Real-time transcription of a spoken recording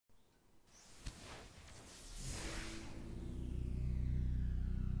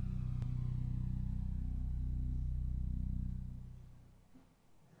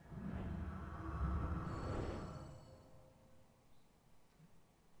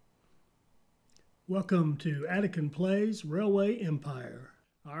Welcome to Attican Plays Railway Empire.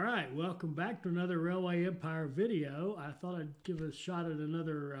 All right, welcome back to another Railway Empire video. I thought I'd give a shot at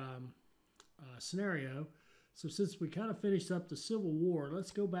another scenario. So since we kind of finished up the Civil War,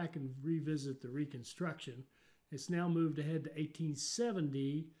 let's go back and revisit the Reconstruction. It's now moved ahead to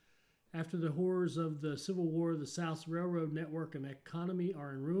 1870. After the horrors of the Civil War, the South's railroad network and economy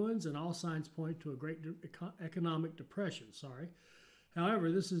are in ruins, and all signs point to a great economic depression.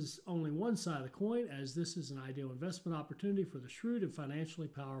 However, this is only one side of the coin, as this is an ideal investment opportunity for the shrewd and financially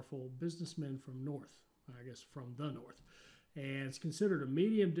powerful businessmen from from the North. And it's considered a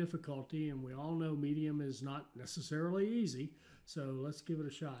medium difficulty, and we all know medium is not necessarily easy. So let's give it a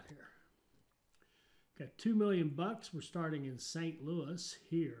shot here. Got $2 million. We're starting in St. Louis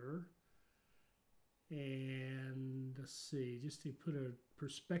here. And let's see, just to put a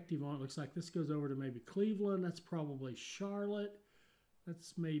perspective on it, looks like this goes over to maybe Cleveland. That's probably Charlotte.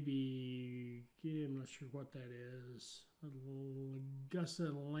 That's maybe, I'm not sure what that is. Augusta,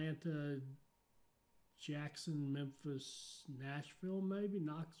 Atlanta, Jackson, Memphis, Nashville, maybe,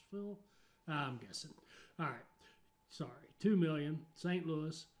 Knoxville. I'm guessing. All right, sorry, 2 million, St.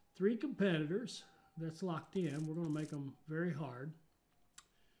 Louis, 3 competitors. That's locked in. We're going to make them very hard.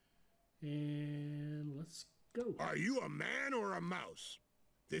 And let's go. Are you a man or a mouse?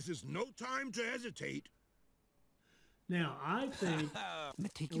 This is no time to hesitate. Now, I think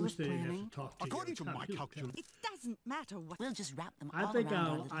meticulous planning. According to my calculation, It doesn't matter what. We'll just wrap them I all think around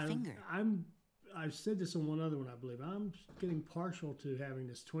our little finger. I've said this on one other one, I believe. I'm getting partial to having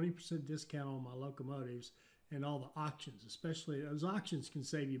this 20% discount on my locomotives and all the auctions, especially those auctions can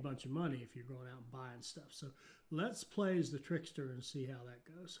save you a bunch of money if you're going out and buying stuff. So let's play as the trickster and see how that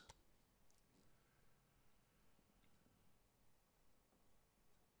goes.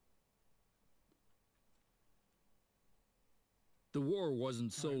 The war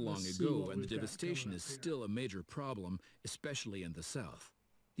wasn't so long ago, and the devastation is here. still a major problem, especially in the South.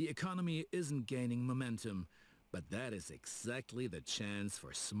 The economy isn't gaining momentum, but that is exactly the chance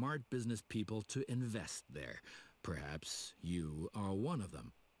for smart business people to invest there. Perhaps you are one of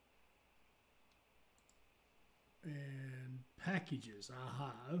them. And packages,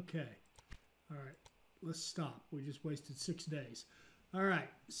 aha, okay. All right, let's stop. We just wasted 6 days. All right,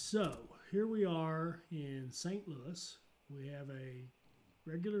 so here we are in St. Louis. We have a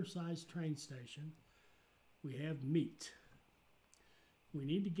regular sized train station. We have meat. We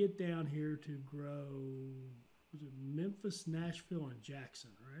need to get down here to grow, was it Memphis, Nashville, and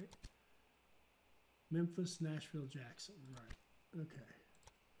Jackson, right? Memphis, Nashville, Jackson, right. Okay.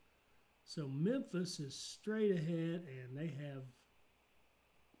 So Memphis is straight ahead, and they have,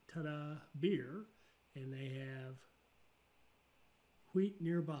 ta-da, beer, and they have wheat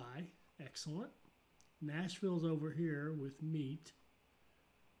nearby. Excellent. Nashville's over here with meat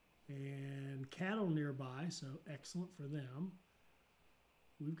and cattle nearby, so excellent for them.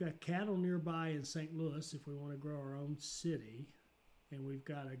 We've got cattle nearby in St. Louis if we want to grow our own city. And we've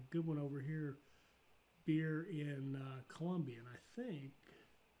got a good one over here, beer in Columbia. And I think,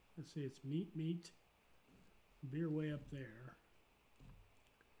 let's see, it's meat, beer way up there.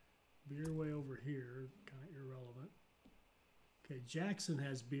 Beer way over here, kind of irrelevant. Okay, Jackson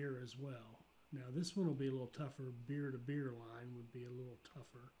has beer as well. Now this one will be a little tougher. Beer to beer line would be a little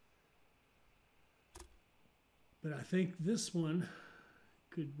tougher. But I think this one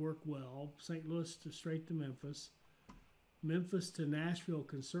could work well. St. Louis to straight to Memphis. Memphis to Nashville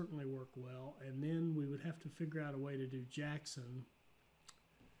can certainly work well. And then we would have to figure out a way to do Jackson.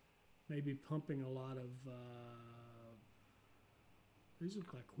 Maybe pumping a lot of, these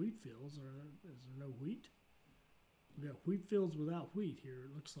look like wheat fields. Is there no wheat? We got wheat fields without wheat here,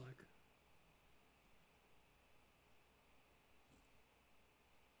 it looks like.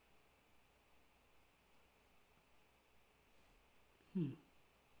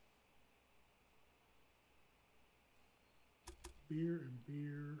 Beer and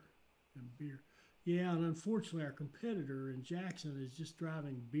beer and beer. Yeah, and unfortunately our competitor in Jackson is just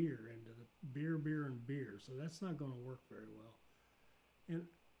driving beer into the beer and beer. So that's not going to work very well. And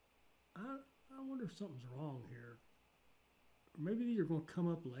I wonder if something's wrong here. Or maybe these are going to come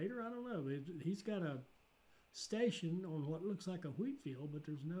up later. I don't know. He's got a station on what looks like a wheat field, but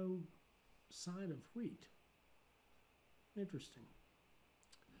there's no sign of wheat. Interesting.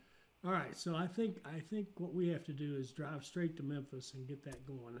 All right, so I think what we have to do is drive straight to Memphis and get that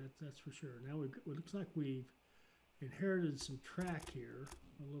going. That's for sure. Now it looks like we've inherited some track here,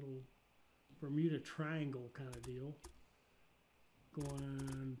 a little Bermuda Triangle kind of deal,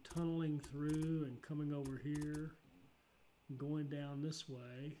 going tunneling through and coming over here, and going down this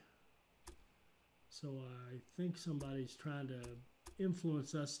way. So I think somebody's trying to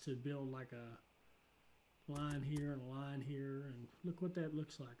influence us to build like a line here and a line here, and look what that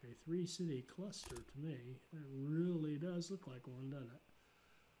looks like, a 3-city cluster to me. It really does look like one, doesn't it?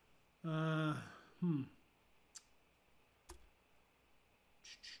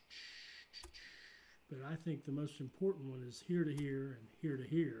 But I think the most important one is here to here and here to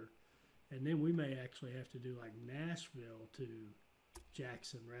here. And then we may actually have to do like Nashville to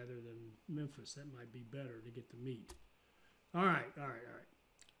Jackson rather than Memphis. That might be better to get the meat. All right.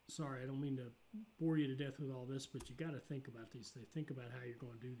 Sorry, I don't mean to bore you to death with all this, but you got to think about these things. Think about how you're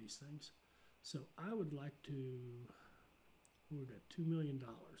going to do these things. So I would like to, we've got $2 million.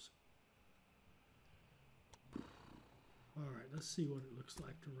 All right, let's see what it looks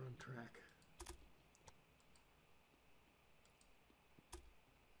like to run track.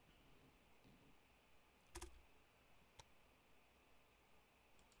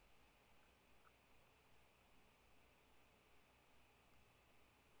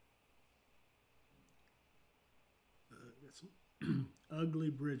 Got some ugly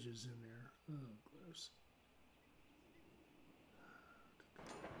bridges in there. Oh, gross.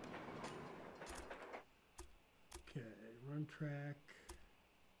 Okay, run track.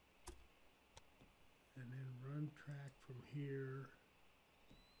 And then run track from here.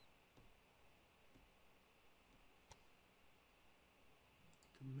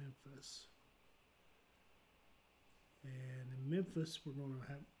 To Memphis. And in Memphis, we're going to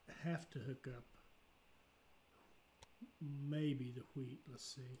have to hook up maybe the wheat. Let's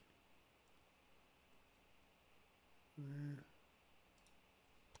see.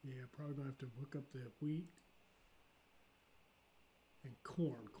 Yeah, probably going to have to hook up the wheat and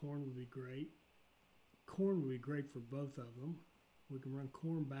corn. Corn would be great. Corn would be great for both of them. We can run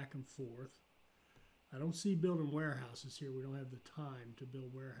corn back and forth. I don't see building warehouses here. We don't have the time to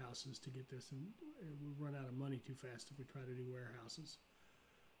build warehouses to get this, and we run out of money too fast if we try to do warehouses.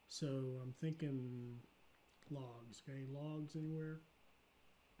 So I'm thinking logs. Okay, logs anywhere?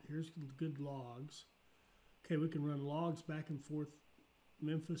 Here's good logs. Okay, we can run logs back and forth,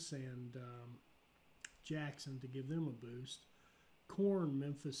 Memphis and Jackson, to give them a boost. Corn,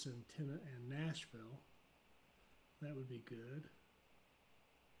 Memphis and Nashville. That would be good.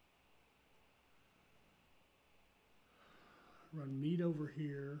 Run meat over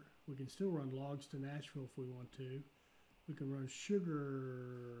here. We can still run logs to Nashville if we want to. We can run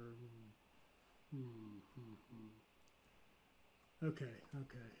sugar. Okay.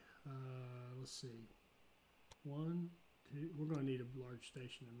 Let's see. 1, 2. We're going to need a large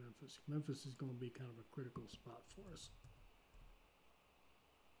station in Memphis. Memphis is going to be kind of a critical spot for us.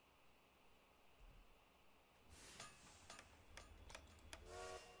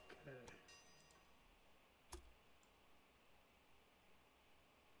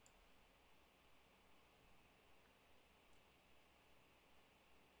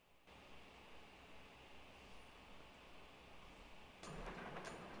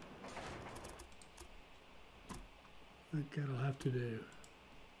 I think that'll have to do.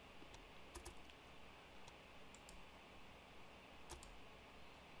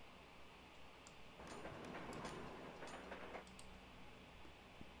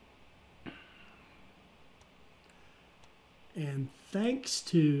 And thanks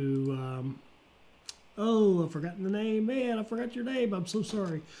to, oh, I've forgotten the name. Man, I forgot your name. I'm so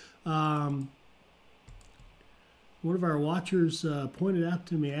sorry. One of our watchers pointed out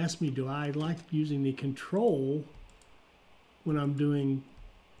to me, asked me, do I like using the control when I'm doing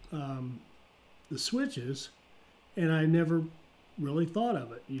the switches, and I never really thought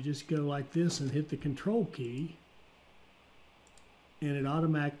of it. You just go like this and hit the control key, and it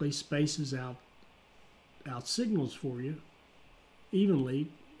automatically spaces out signals for you evenly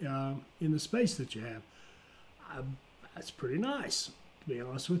in the space that you have. That's pretty nice, to be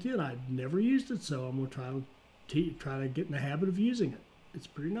honest with you, and I've never used it, so I'm going to try to get in the habit of using it. It's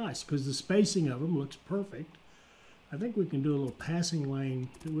pretty nice because the spacing of them looks perfect. I think we can do a little passing lane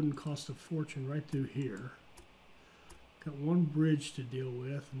that wouldn't cost a fortune right through here. Got one bridge to deal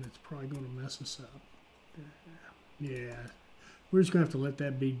with, and it's probably going to mess us up. Yeah, we're just going to have to let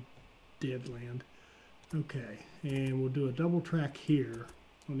that be dead land. Okay, and we'll do a double track here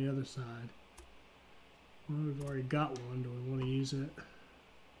on the other side. Well, we've already got one. Do we want to use it?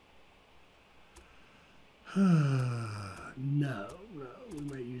 No, we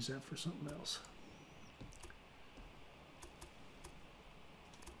might use that for something else.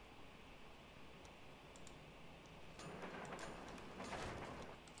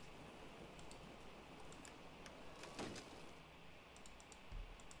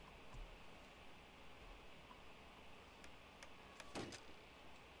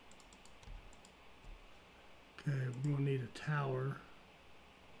 Okay, we're going to need a tower.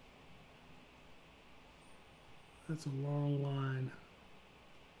 That's a long line.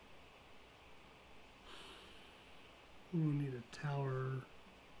 We'll need a tower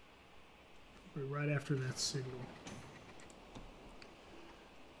right after that signal.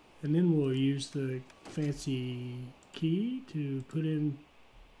 And then we'll use the fancy key to put in.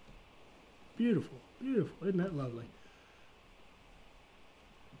 Beautiful, beautiful. Isn't that lovely?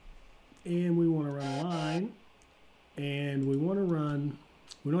 And we want to run a line. And we want to run,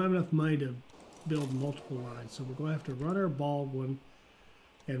 we don't have enough money to build multiple lines. So we're going to have to run our bald one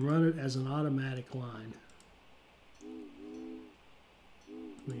and run it as an automatic line.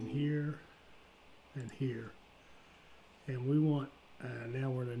 Between here and here. And we want,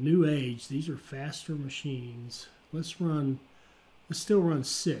 now we're in a new age. These are faster machines. Let's still run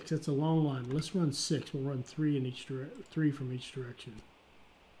 6. That's a long line. Let's run 6. We'll run 3 in each three from each direction.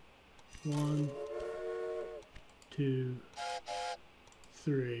 1, 2,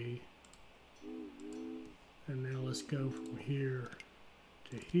 3. And now let's go from here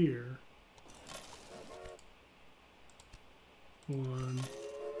to here. 1,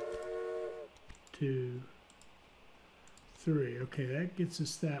 2, 3. Okay, that gets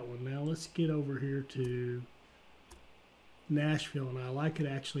us that one. Now let's get over here to Nashville, and I like it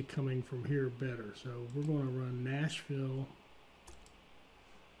actually coming from here better. So we're going to run Nashville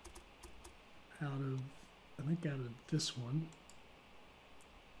out of, I think out of this one.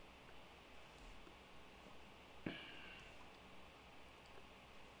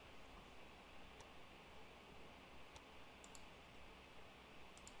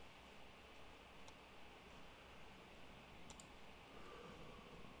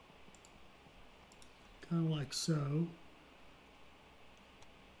 Kind of like so.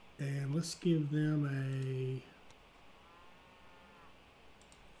 And let's give them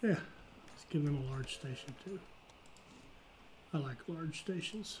let's give them a large station too. I like large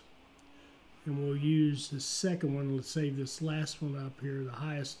stations. And we'll use the second one. Let's save this last one up here, the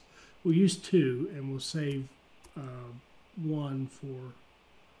highest. We'll use 2, and we'll save 1 for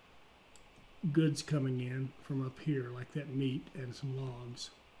goods coming in from up here, like that meat and some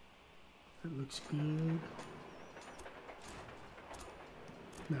logs. That looks good.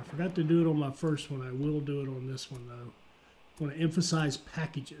 Now, I forgot to do it on my first one. I will do it on this one, though. I want to emphasize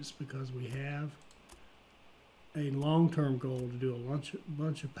packages because we have a long-term goal to do a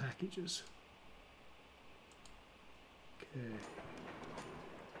bunch of packages. Okay.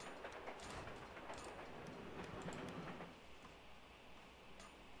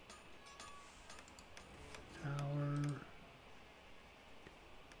 Tower.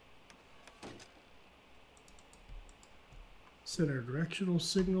 Set our directional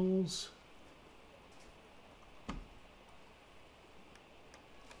signals.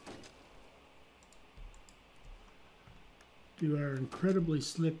 Do our incredibly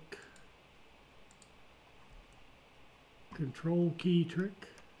slick control key trick.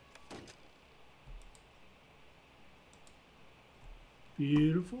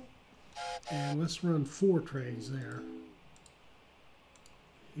 Beautiful. And let's run 4 trains there.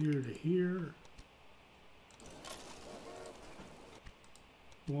 Here to here.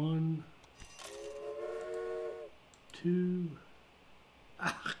 1, 2.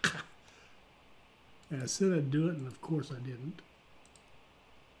 And I said I'd do it, and of course I didn't.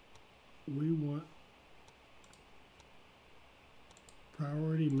 We want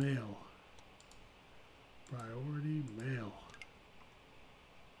priority mail. Priority mail.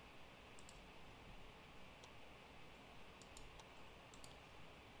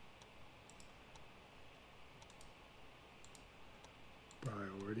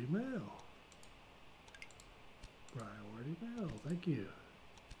 Priority mail. Priority mail. Thank you.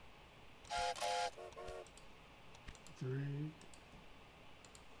 3,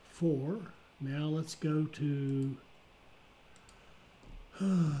 4. Now let's go to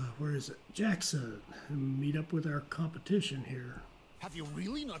where is it? Jackson, and meet up with our competition here. Have you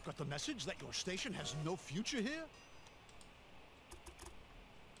really not got the message that your station has no future here?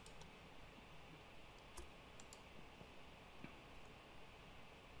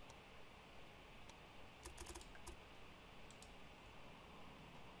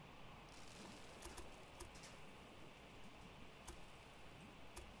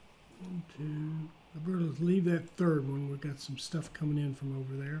 I better leave that third one. We've got some stuff coming in from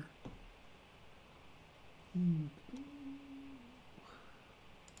over there.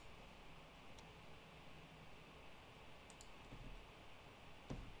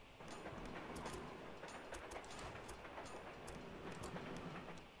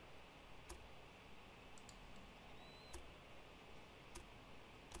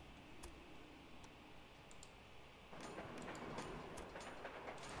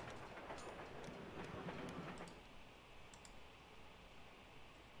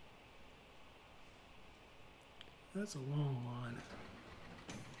 That's a long line.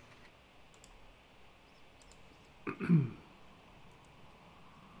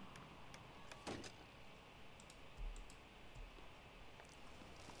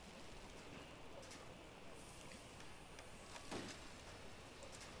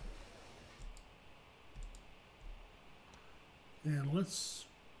 And let's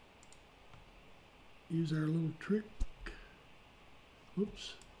use our little trick.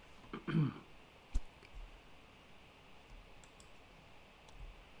 Oops.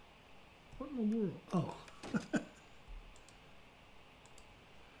 What in the world? Oh.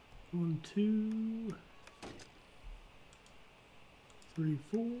 1, 2, 3,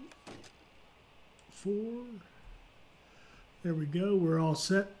 4, 4. There we go. We're all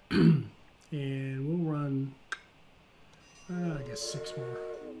set. And we'll run, I guess 6 more.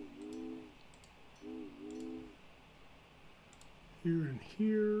 Here and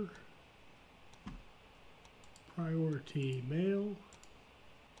here. Priority male.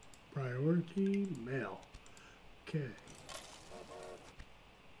 Priority male. Okay.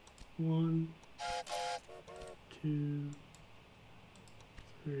 1, 2,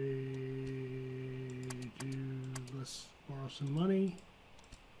 3, let's borrow some money.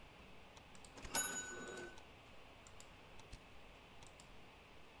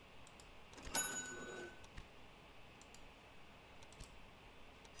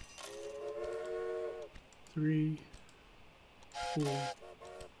 Three, 4,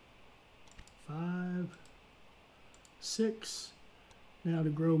 5, 6. Now to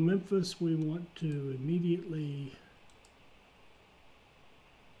grow Memphis, we want to immediately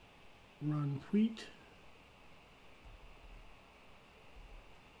run wheat.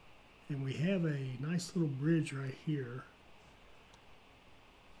 And we have a nice little bridge right here.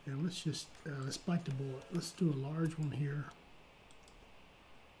 And let's just, let's bite the bullet. Let's do a large one here.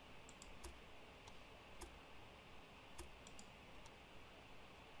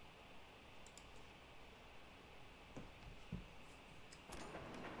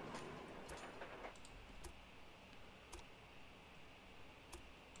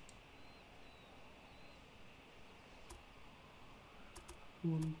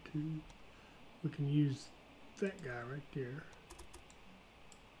 One, two. We can use that guy right there.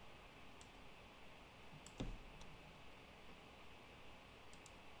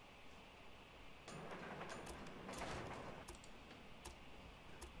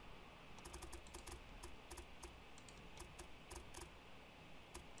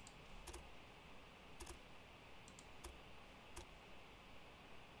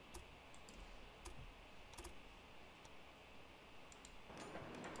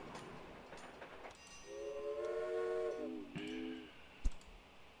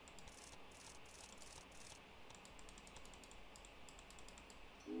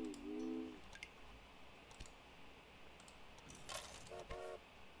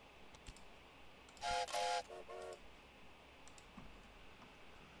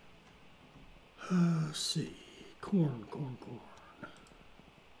 Let's see, corn.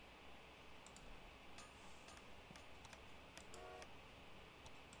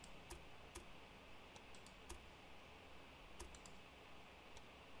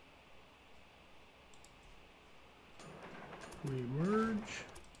 We merge.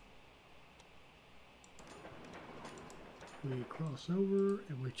 We cross over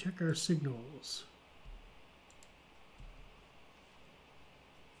and we check our signals.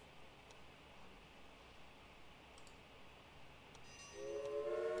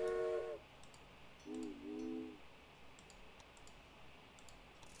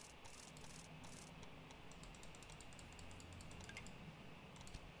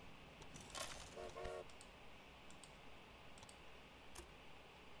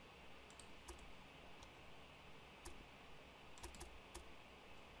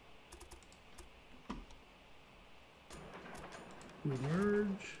 We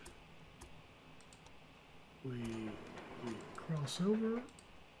merge, we cross over,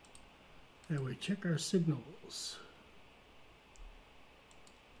 and we check our signals.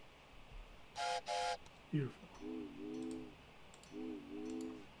 Beautiful.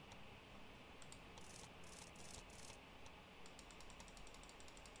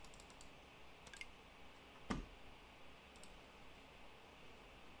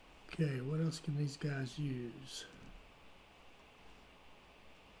 Okay, what else can these guys use?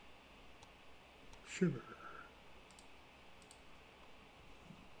 Sugar.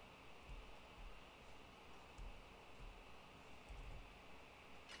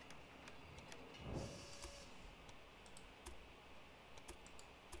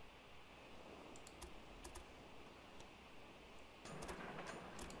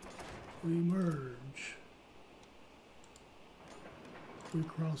 We merge. We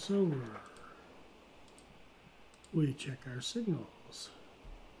cross over. We check our signals.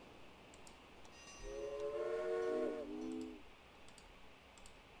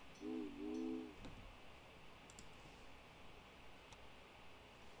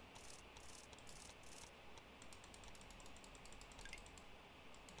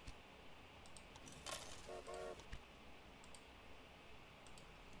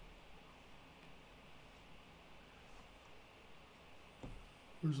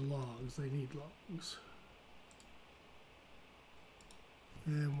 Where's logs? They need logs.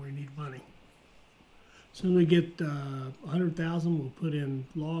 And we need money. So when we get 100,000, we'll put in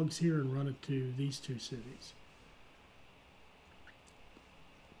logs here and run it to these two cities.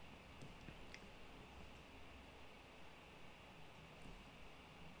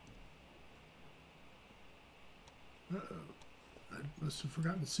 Uh-oh. I must have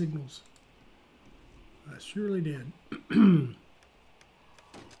forgotten signals. I surely did.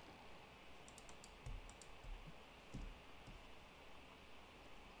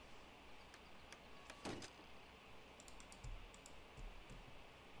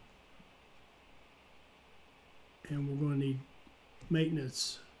 And we're going to need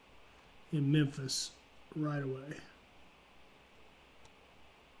maintenance in Memphis right away.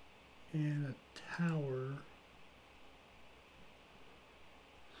 And a tower.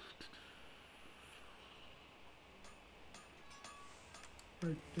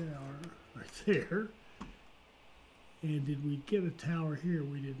 Right there. And did we get a tower here?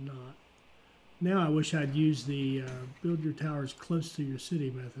 We did not. Now I wish I'd used the build your towers close to your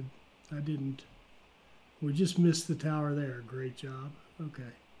city method. I didn't. We just missed the tower there. Great job. Okay.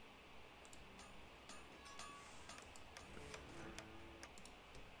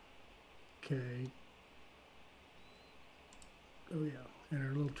 Okay. Oh yeah, and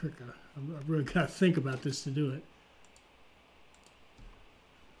our little trick. I've really got to think about this to do it.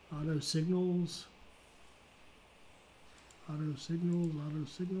 Auto signals. Auto signals. Auto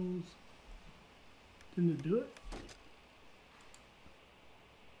signals. Didn't it do it?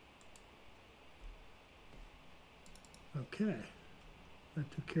 Okay,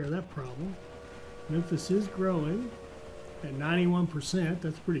 that took care of that problem. Memphis is growing at 91%.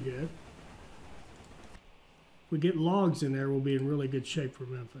 That's pretty good. If we get logs in there, we'll be in really good shape for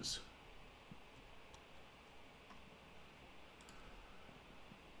Memphis.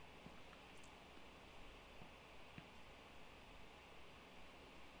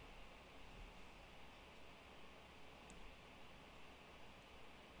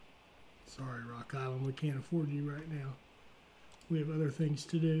 Sorry, Rock Island, we can't afford you right now. We have other things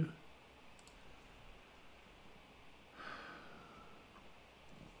to do.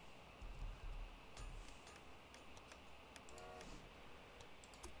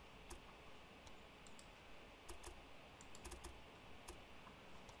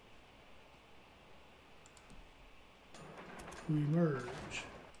 We merge.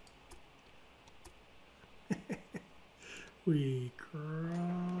 We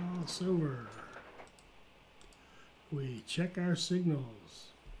cross over. We check our signals.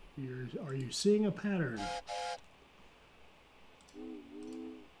 Are you seeing a pattern?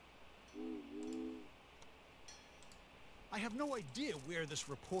 I have no idea where this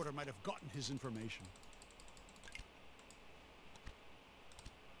reporter might have gotten his information.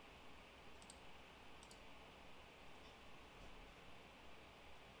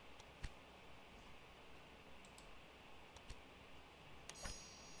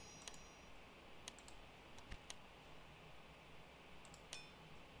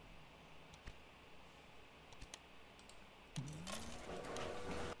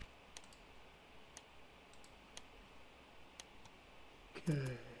 Okay.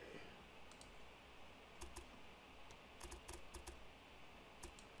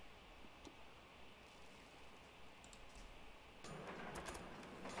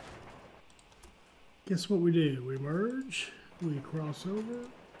 Guess what we do? We merge, we cross over,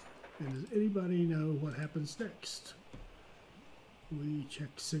 and does anybody know what happens next? We check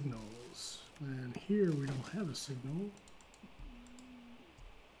signals, and here we don't have a signal.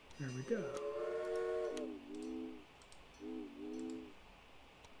 There we go.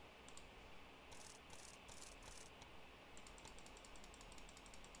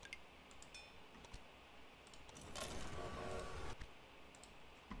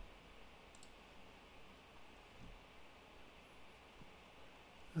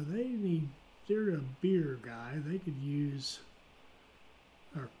 Now they're a beer guy. They could use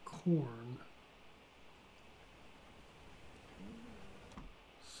our corn.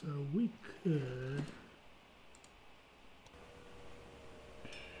 So we could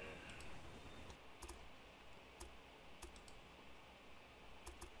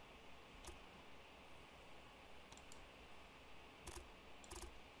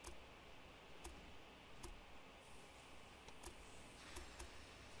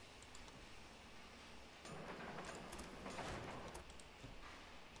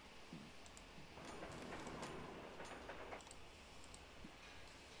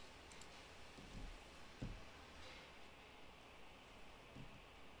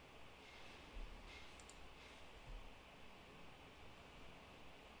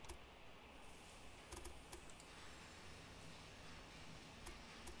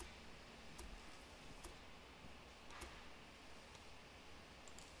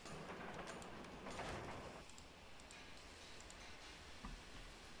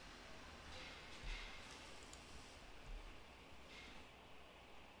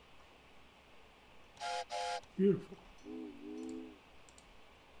Beautiful.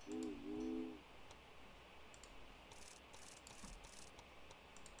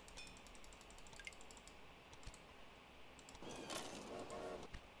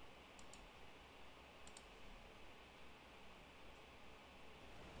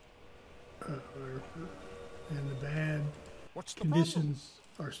 And the bad What's the conditions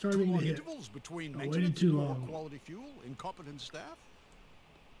are Too starting to long hit. intervals between I waited maintenance, too poor long. quality fuel, incompetent staff?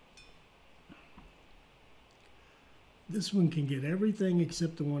 This one can get everything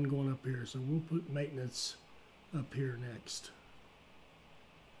except the one going up here, so we'll put maintenance up here next.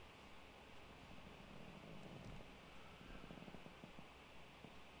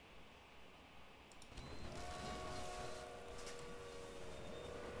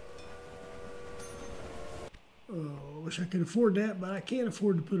 Oh, I wish I could afford that, but I can't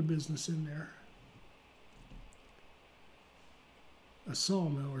afford to put a business in there. A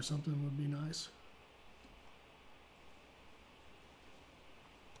sawmill or something would be nice.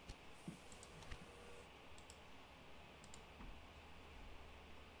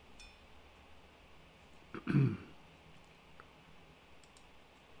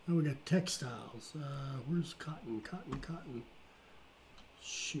 Oh, we got textiles. Where's cotton? Cotton.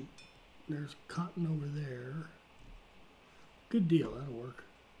 Shoot. There's cotton over there. Good deal. That'll work.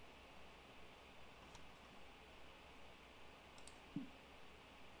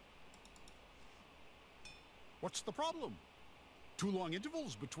 What's the problem? Too long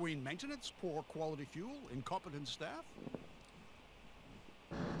intervals between maintenance, poor quality fuel, incompetent staff?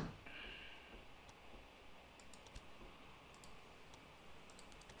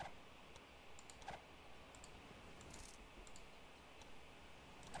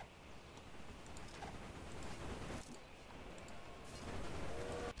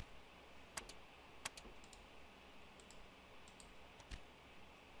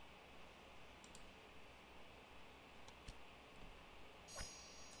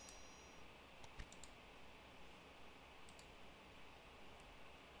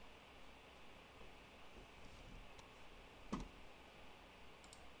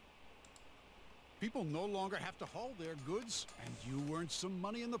 People no longer have to haul their goods, and you earned some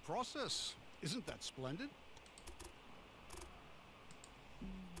money in the process. Isn't that splendid?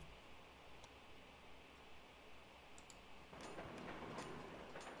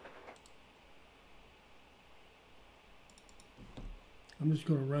 I'm just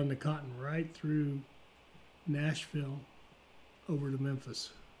going to run the cotton right through Nashville over to Memphis.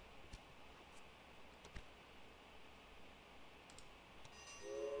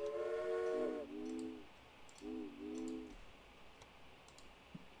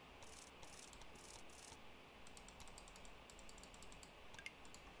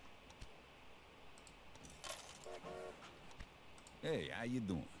 Hey, how you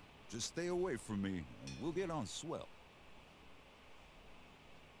doing? Just stay away from me, and we'll get on swell.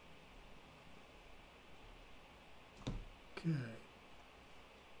 Okay.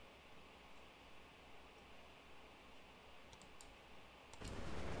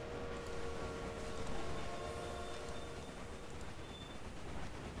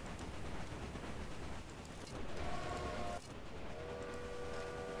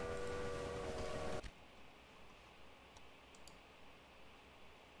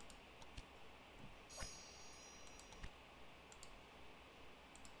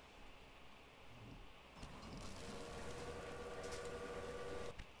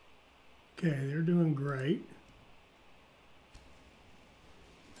 Okay, they're doing great.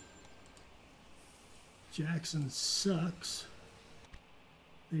 Jackson sucks.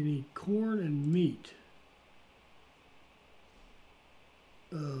 They need corn and meat.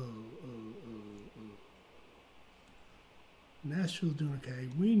 Oh. Nashville's doing okay.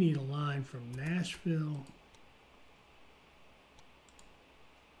 We need a line from Nashville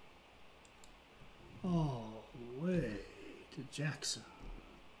all the way to Jackson.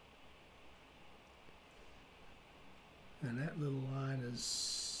 And that little line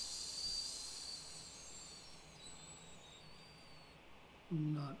is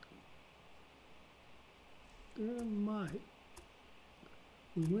not, there might.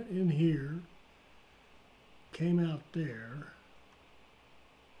 We went in here, came out there.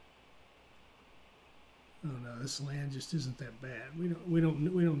 Oh no, this land just isn't that bad. We don't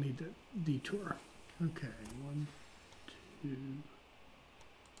need to detour. Okay, 1, 2,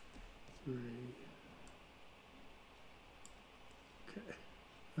 3. Okay.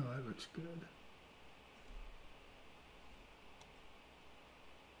 Oh, that looks good.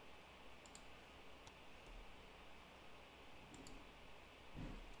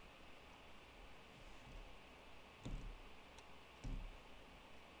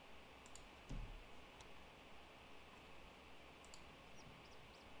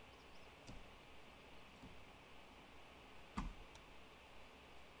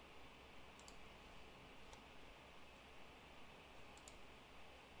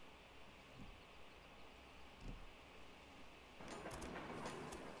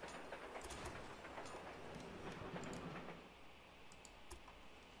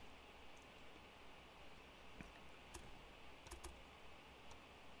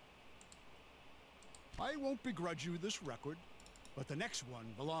 I won't begrudge you this record, but the next one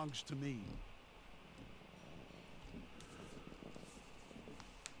belongs to me.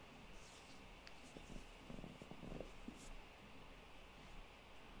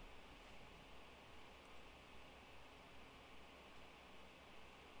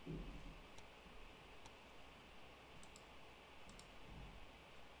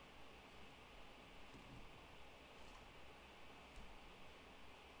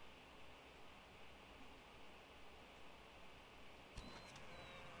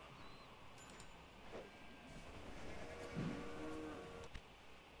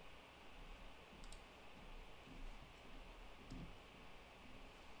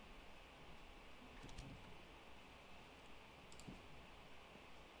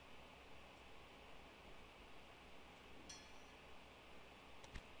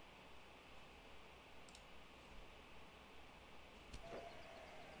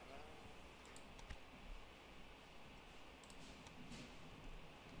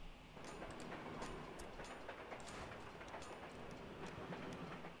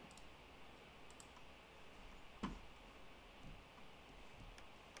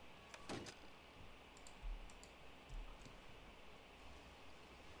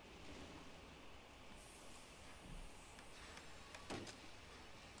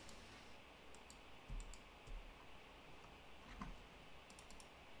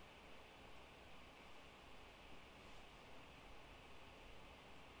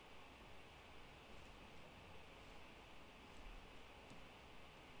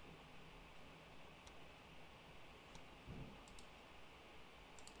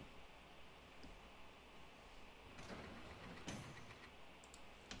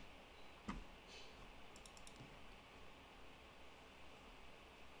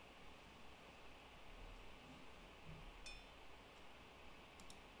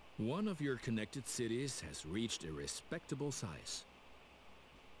 One of your connected cities has reached a respectable size.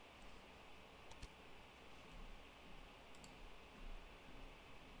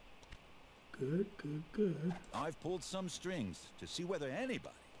 Good, good, good. I've pulled some strings to see whether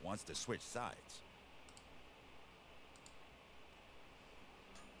anybody wants to switch sides.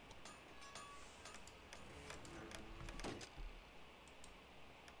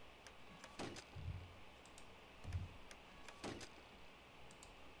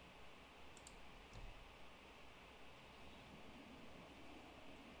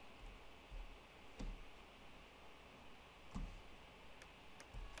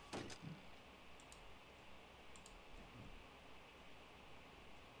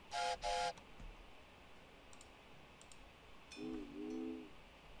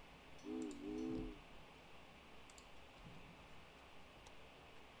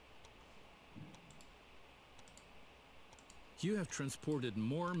 You have transported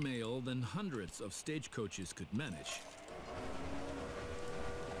more mail than hundreds of stagecoaches could manage.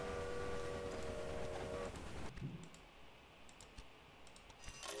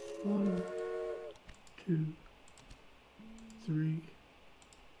 One, two, three.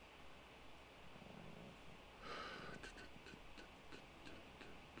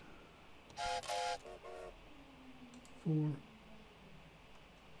 Four.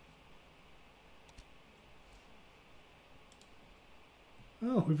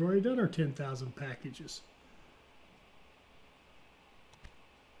 Oh, we've already done our 10,000 packages.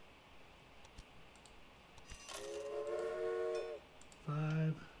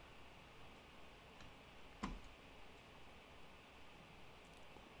 Five.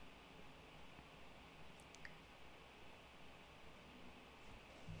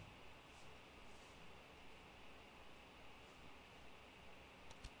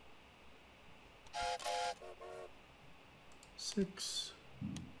 Six.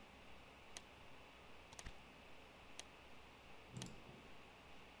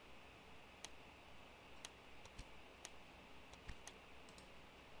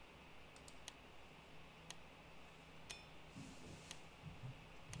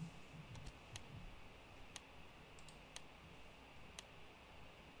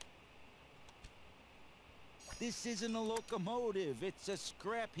 This isn't a locomotive, it's a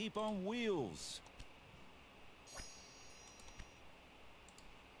scrap heap on wheels.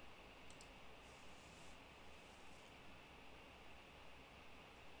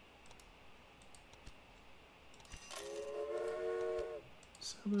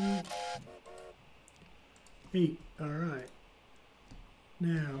 Seven. 8. All right.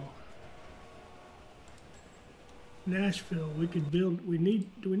 Now, Nashville, we could build, do we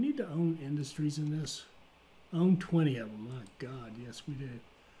need to own industries in this? Own 20 of them. My God, yes, we do.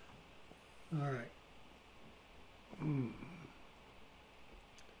 All right.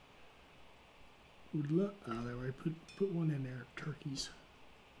 would look. Oh, there we put one in there. Turkeys.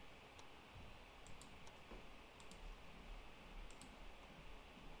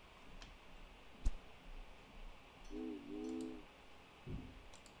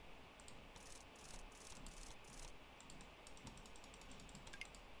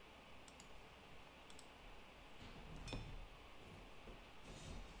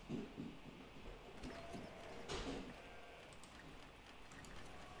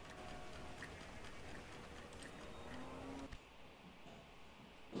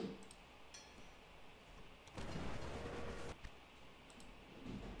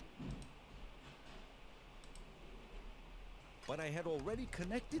 But I had already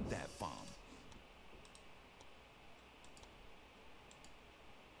connected that farm.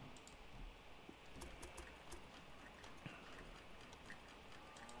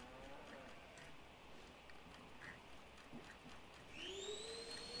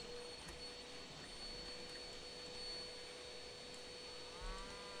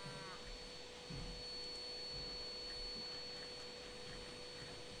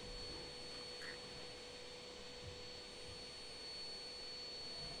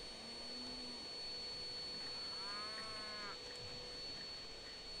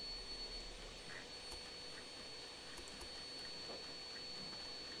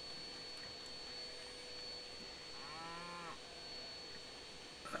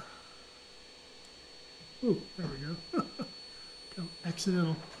 Ooh, there we go.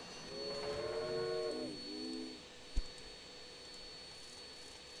 Accidental.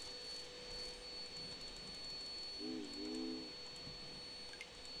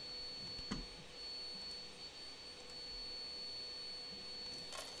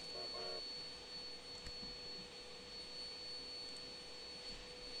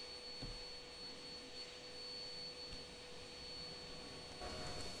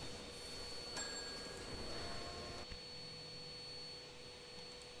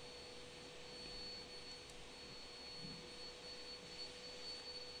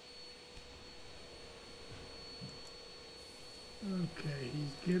 Okay,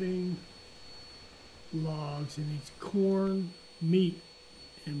 he's getting logs. He needs corn, meat,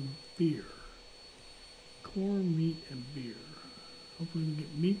 and beer. Corn, meat, and beer. Hopefully we can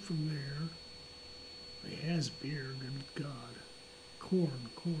get meat from there. He has beer, good God. Corn,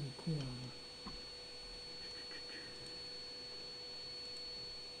 corn, corn.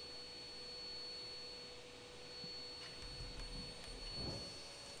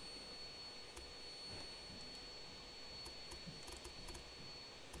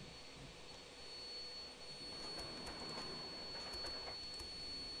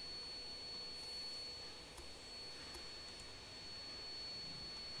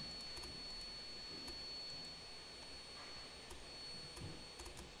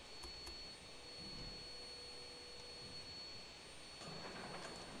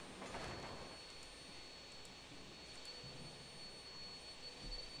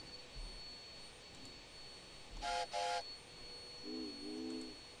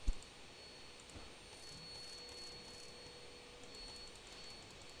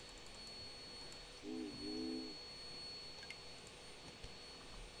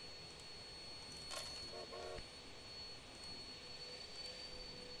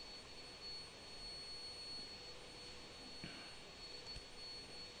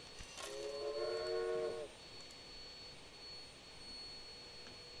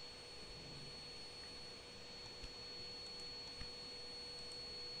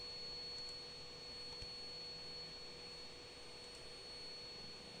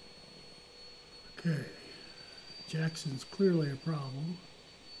 Okay, Jackson's clearly a problem.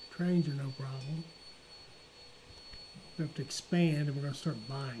 Trains are no problem. We have to expand and we're going to start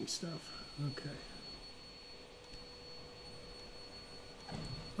buying stuff. Okay.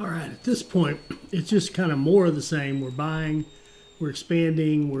 All right, at this point, it's just kind of more of the same. We're buying, we're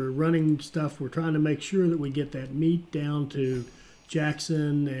expanding, we're running stuff. We're trying to make sure that we get that meat down to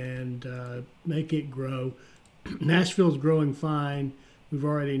Jackson and make it grow. Nashville's growing fine. We've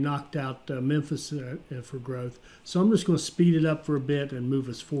already knocked out Memphis for growth. So I'm just going to speed it up for a bit and move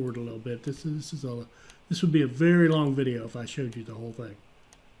us forward a little bit. This would be a very long video if I showed you the whole thing.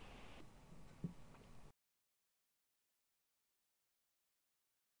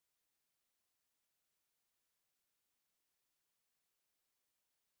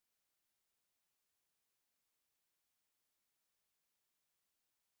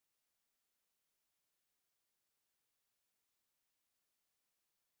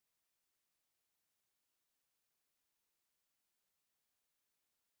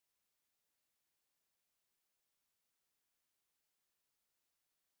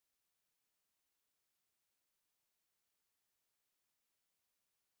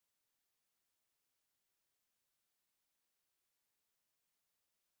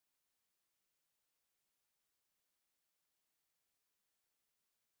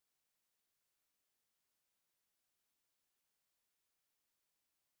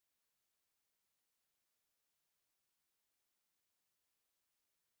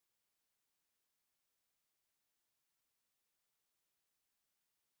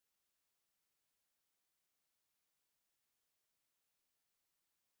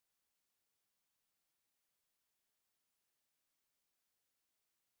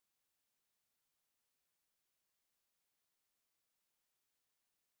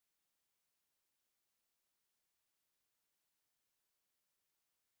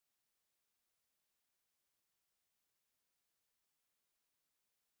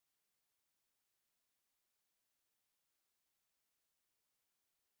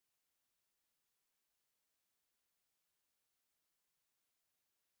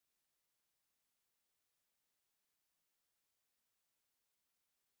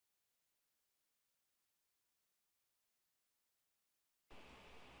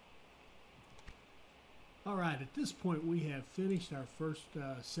 All right, at this point we have finished our first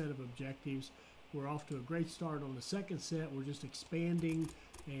set of objectives. We're off to a great start on the second set. We're just expanding,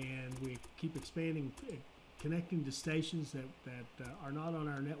 and we keep expanding, connecting to stations that are not on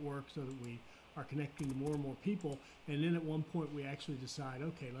our network, so that we are connecting to more and more people. And then at one point we actually decide,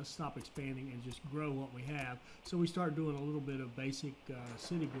 okay, let's stop expanding and just grow what we have. So we start doing a little bit of basic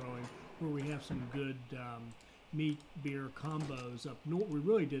city growing, where we have some good meat beer combos up north. We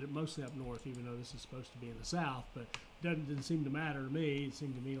really did it mostly up north, even though this is supposed to be in the south, but didn't seem to matter to me. It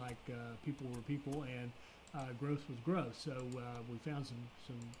seemed to me like people were people, and growth was growth. So we found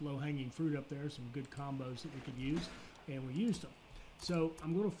some low-hanging fruit up there, some good combos that we could use, and we used them. So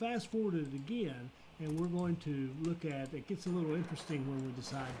I'm going to fast forward it again, and we're going to look at, it gets a little interesting when we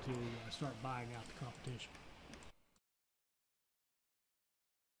decide to start buying out the competition.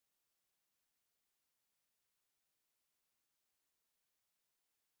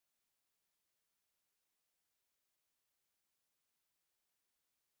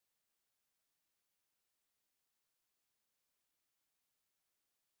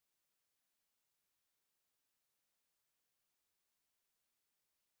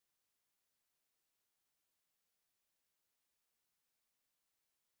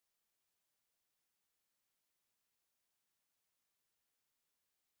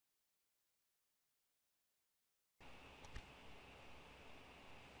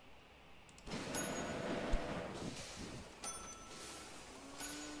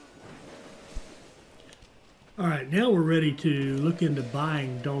 All right, now we're ready to look into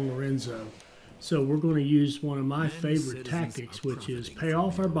buying Don Lorenzo. So we're going to use one of my favorite tactics, which is pay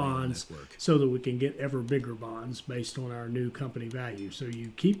off our bonds so that we can get ever bigger bonds based on our new company value. So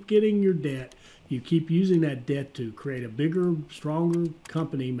you keep getting your debt, you keep using that debt to create a bigger, stronger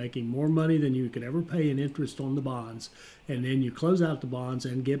company, making more money than you could ever pay in interest on the bonds, and then you close out the bonds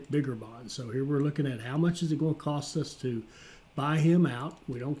and get bigger bonds. So here we're looking at how much is it going to cost us to buy him out.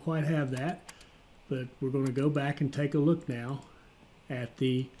 We don't quite have that, but we're going to go back and take a look now at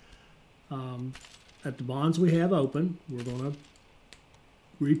the bonds we have open. We're going to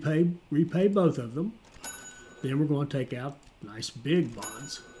repay both of them. Then we're going to take out nice big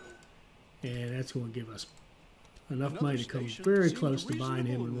bonds, and that's going to give us enough money to come very close to buying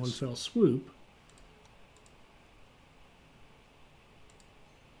him in one fell swoop.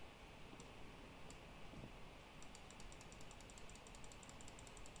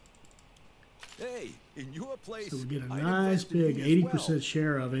 Hey, in your place, So we get a nice big 80%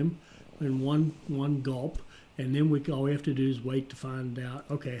 share of him in one gulp, and then all we have to do is wait to find out,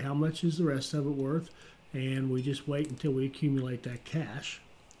 okay, how much is the rest of it worth, and we just wait until we accumulate that cash.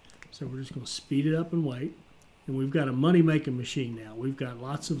 So we're just going to speed it up and wait, and we've got a money-making machine now. We've got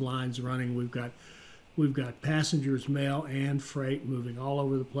lots of lines running. We've got passengers, mail, and freight moving all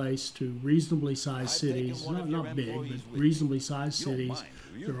over the place to reasonably sized cities. Not big, but reasonably sized cities.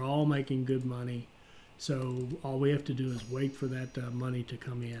 They're all making good money. So all we have to do is wait for that money to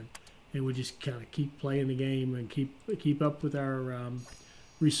come in. And we just kind of keep playing the game and keep up with our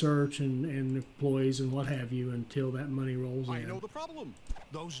research and employees and what have you until that money rolls in. I know the problem.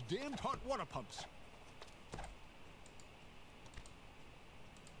 Those damned hot water pumps.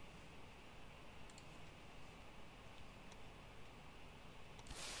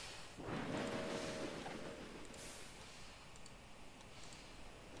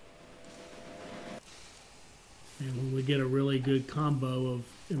 And when we get a really good combo of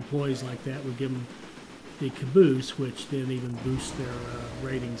employees like that, we give them the caboose, which then even boosts their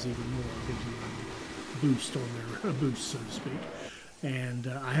ratings even more. Gives them a boost on their boost, so to speak. And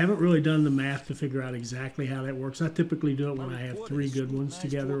I haven't really done the math to figure out exactly how that works. I typically do it when I have 3 good ones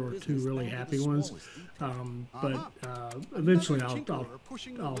together or 2 really happy ones. But eventually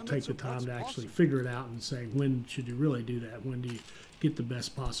I'll take the time to actually figure it out and say, when should you really do that? When do you get the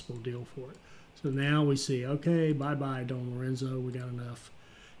best possible deal for it? So now we see, okay, bye-bye, Don Lorenzo, we got enough.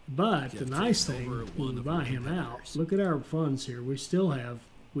 But the nice thing, when we buy him out, look at our funds here. We still have,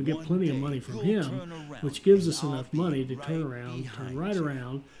 we get plenty of money from him, which gives us enough money to turn right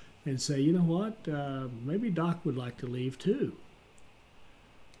around and say, you know what, maybe Doc would like to leave too.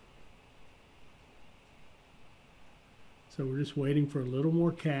 So we're just waiting for a little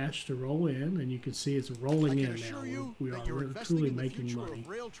more cash to roll in, and you can see it's rolling in now. We are truly making money.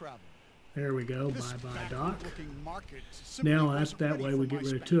 There we go. Bye-bye, Doc. Now, that way we get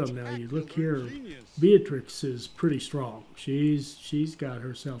rid of 2 of them. Now, you look here, Beatrix is pretty strong. She's got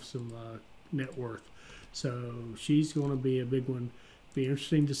herself some net worth. So she's going to be a big one. Be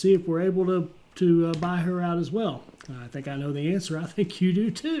interesting to see if we're able to to buy her out as well? I think I know the answer. I think you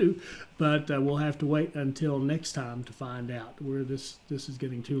do too, but we'll have to wait until next time to find out where this is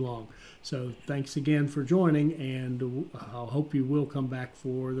getting too long. So thanks again for joining, and I hope you will come back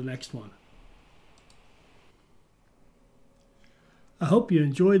for the next one. I hope you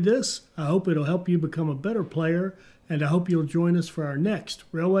enjoyed this. I hope it'll help you become a better player, and I hope you'll join us for our next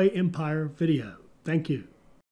Railway Empire video. Thank you.